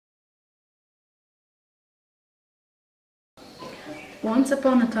Once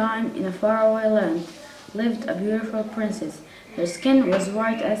upon a time, in a faraway land, lived a beautiful princess. Her skin was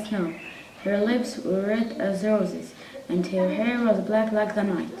white as snow, her lips were red as roses, and her hair was black like the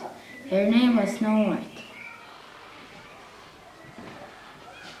night. Her name was Snow White.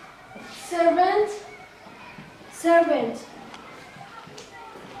 Servant! Servant!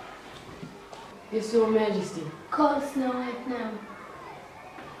 Yes, Your Majesty. Call Snow White now.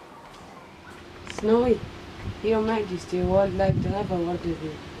 Snowy, Your Majesty would like to have a word with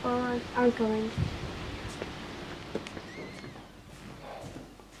you. Alright, I'm coming.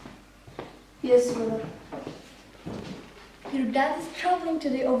 Yes, mother. Your dad is traveling to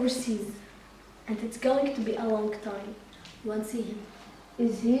the overseas, and it's going to be a long time. You want to see him?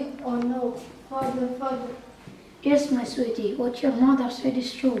 Is he or no? Father. Yes, my sweetie, what your mother said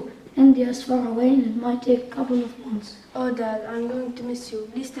is true. India is far away and it might take a couple of months. Oh, Dad, I'm going to miss you.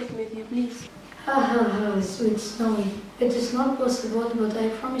 Please take me with you, please. Sweet Snowy. It is not possible, but I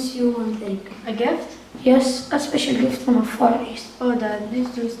promise you one thing. A gift? Yes, a special gift from a Far East. Oh, Dad, please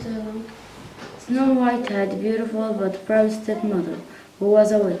do stay along. Snow White had a beautiful but proud stepmother, who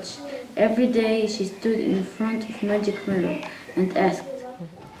was a witch. Every day she stood in front of magic mirror and asked,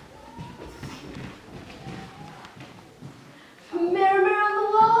 Mirror on the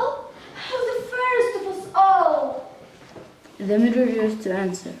wall? Who's the fairest of us all? the mirror used to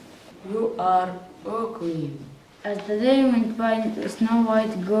answer. You are, O Queen. As the day went by, Snow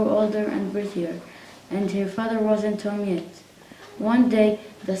White grew older and prettier, and her father wasn't home yet. One day,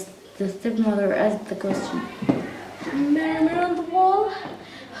 the stepmother asked the question. Mirror on the wall?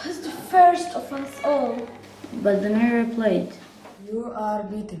 Who's the fairest of us all? But the mirror replied, You are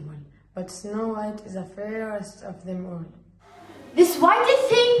beautiful, but Snow White is the fairest of them all. This whitey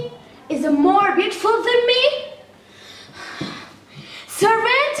thing is more beautiful than me?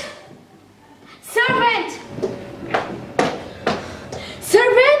 Servant! Servant!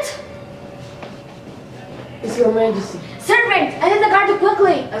 Servant! Yes, Your Majesty. Servant! I need the guard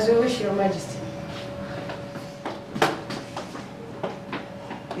quickly! As you wish, Your Majesty.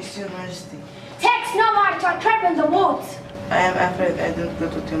 Yes, Your Majesty. Take Snow White to a trap in the woods! I am afraid I don't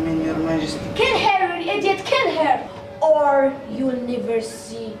get what you mean, Your Majesty. Kill her, you idiot, kill her! Or you'll never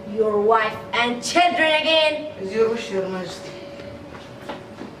see your wife and children again! Is your wish, Your Majesty?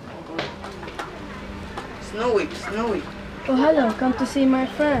 Snowy, Snowy. Oh, hello, come to see my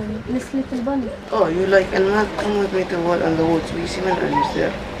friend, this little bunny. Oh, you like animal? Come with me to walk on the woods. We see animals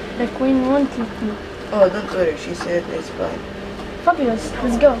there. The queen wanted me. Oh, don't worry. She said it's fine. Fabulous,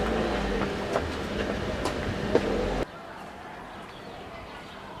 let's go.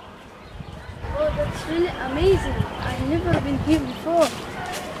 Oh, that's really amazing. I've never been here before.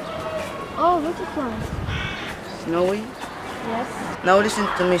 Oh, butterflies. Snowy? Yes. Now listen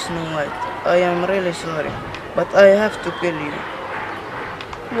to me, Snow White. I am really sorry, but I have to kill you.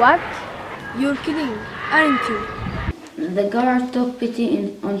 What? You're kidding, aren't you? The guard took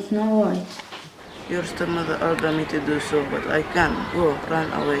pity on Snow White. Your stepmother ordered me to do so, but I can't. Go,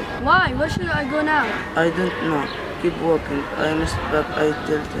 run away. Why? Where should I go now? I don't know. Keep walking. I missed back. I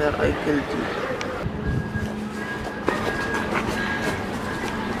told her I killed you.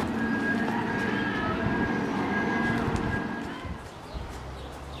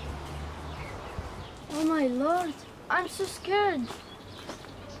 Oh my lord, I'm so scared.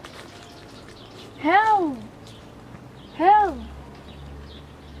 Help! Help!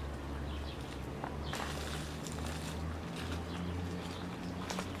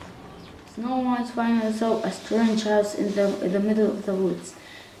 Snow White finally saw a strange house in the middle of the woods.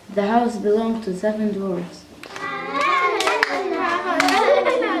 The house belonged to 7 dwarfs.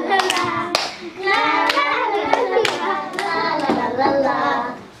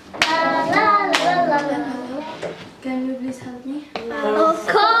 Can you please help me? Of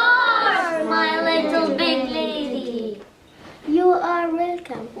course, my little big lady. You are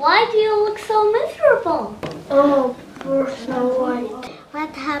welcome. Why do you look so miserable? Oh, poor Snow White. What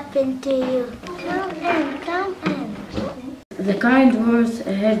happened to you? Come in, come in. The kind dwarfs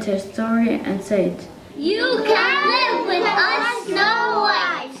heard her story and said, You can live with us, Snow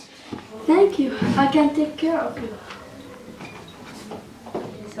White. Thank you. I can take care of you.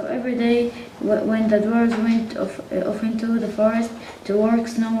 So every day, when the dwarves went off into the forest to work,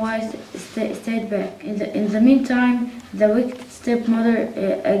 Snow White stayed back. In the meantime, the wicked stepmother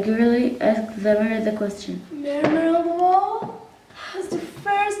angrily asked the mirror the question. Mirror on the wall? Who's the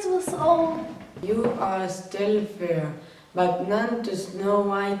first of us all? You are still fair, but none to Snow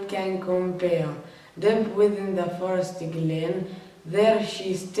White can compare. Deep within the forest glen, there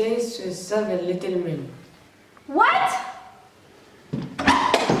she stays with 7 little men. What?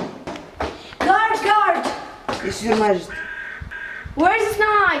 Guard, guard! Yes, Your Majesty. Where's Snow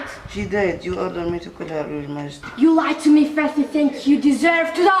White? She died. You ordered me to kill her, Your Majesty. You lied to me, filthy thing. You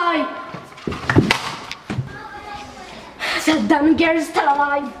deserve to die. That damn girl is still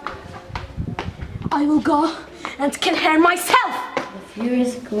alive. I will go and kill her myself. The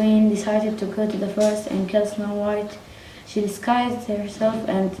furious queen decided to go to the forest and kill Snow White. She disguised herself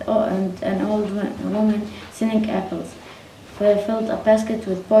and an old woman selling apples, filled a basket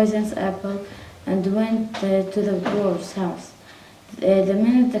with poisonous apple, and went to the dwarf's house. The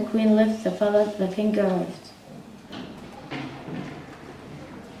minute the queen left the palace, the king arrived.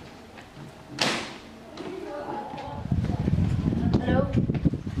 Hello?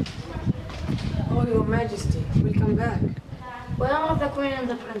 Oh, Your Majesty, welcome back. Where are the queen and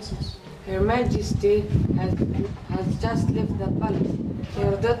the princess? Her Majesty has just left the palace.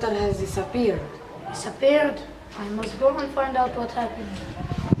 Her daughter has disappeared. Disappeared. I must go and find out what happened.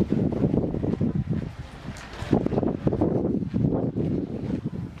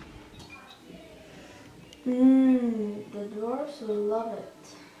 The dwarfs will love it.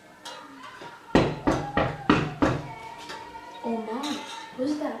 Oh my,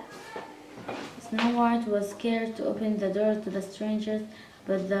 who's that? Snow White was scared to open the door to the strangers,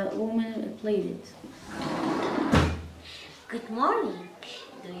 but the woman pleaded. Good morning.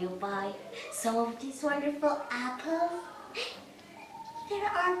 Do you buy some of these wonderful apples? They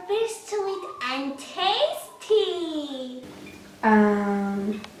are very sweet and tasty.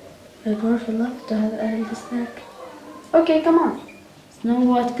 The dwarf would love to have a little snack. Okay, come on. Snow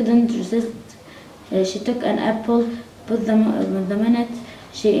White couldn't resist. She took an apple, put the minute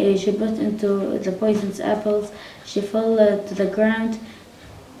she put into the poisonous apples, she fell to the ground.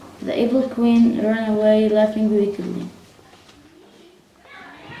 The evil queen ran away, laughing wickedly.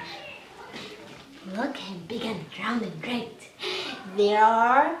 Look how big and round and great.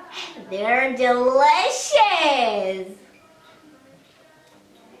 They're delicious.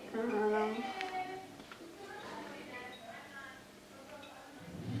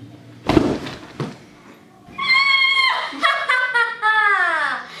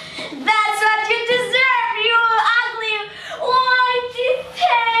 That's what you deserve, you ugly whitey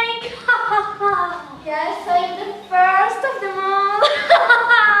thing. Yes, I'm the first of them all.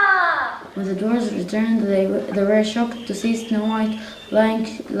 When the dwarves returned, they were shocked to see Snow White lying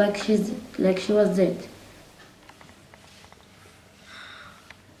like she was dead.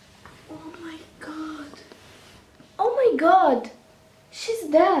 Oh my god, she's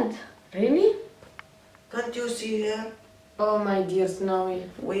dead. Really? Can't you see her? Oh, my dear Snowy.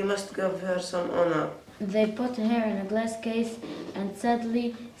 We must give her some honor. They put her in a glass case and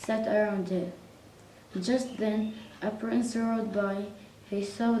sadly sat around her. Just then, a prince rode by. He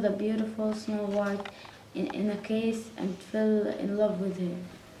saw the beautiful Snow White in a case and fell in love with her.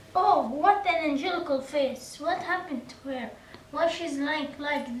 Oh, what an angelical face. What happened to her? Why she's like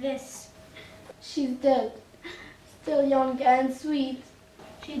this? She's dead. Still young and sweet.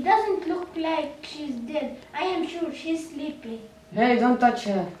 She doesn't look like she's dead. I am sure she's sleeping. Hey, don't touch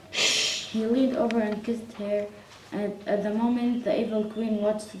her. He leaned over and kissed her, and at the moment the evil queen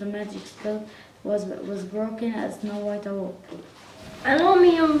watched the magic spell was broken as Snow White awoke. Allow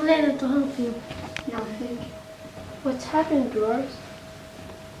me, young lady, to help you. No, thank you. What's happened, dwarves?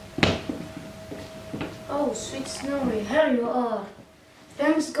 Oh, sweet Snowy, here you are.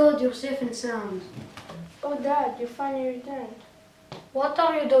 Thanks God you're safe and sound. Oh, Dad, you finally returned. What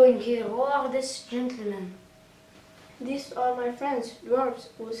are you doing here? Who are these gentlemen? These are my friends, dwarves,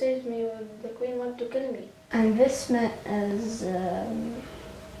 who saved me when the queen wanted to kill me. And this man is,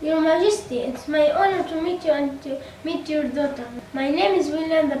 Your Majesty, it's my honor to meet you and to meet your daughter. My name is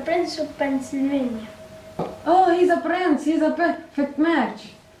William, the Prince of Pennsylvania. Oh, he's a prince. He's a perfect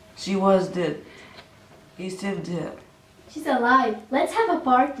match. She was dead. He saved her. She's alive. Let's have a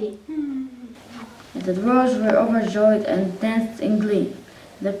party. The dwarves were overjoyed and danced in glee.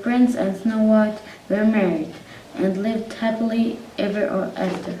 The prince and Snow White were married and lived happily ever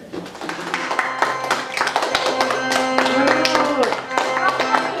after.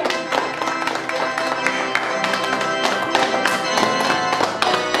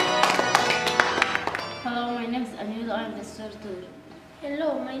 Hello, my name is Anil. I am the sorcerer.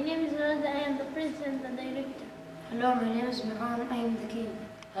 Hello, my name is Rada. I am the Prince and the Director. Hello, my name is Miran. I am the king.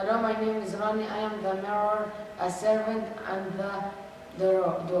 Hello, my name is Rani. I am the mirror, a servant, and the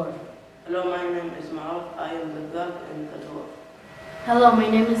dwarf. Hello, my name is Maaf. I am the god and the dwarf. Hello, my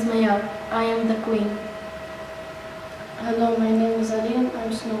name is Maya. I am the queen. Hello, my name is Aline.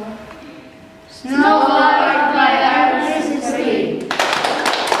 I'm Snow White. Snow White by Ernest Street.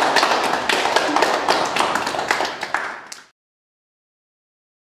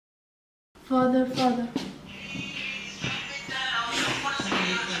 Father, Father.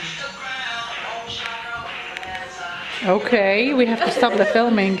 Okay, we have to stop the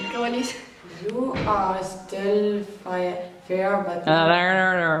filming. You are still fair, but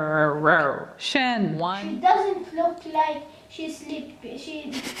Shen. She One. doesn't look like she's sleepy.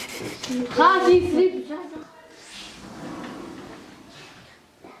 She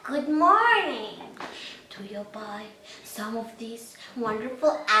Good morning. Do you buy some of these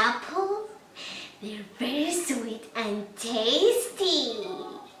wonderful apples? They're very sweet and tasty.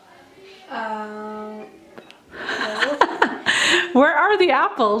 Where are the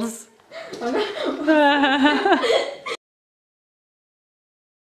apples?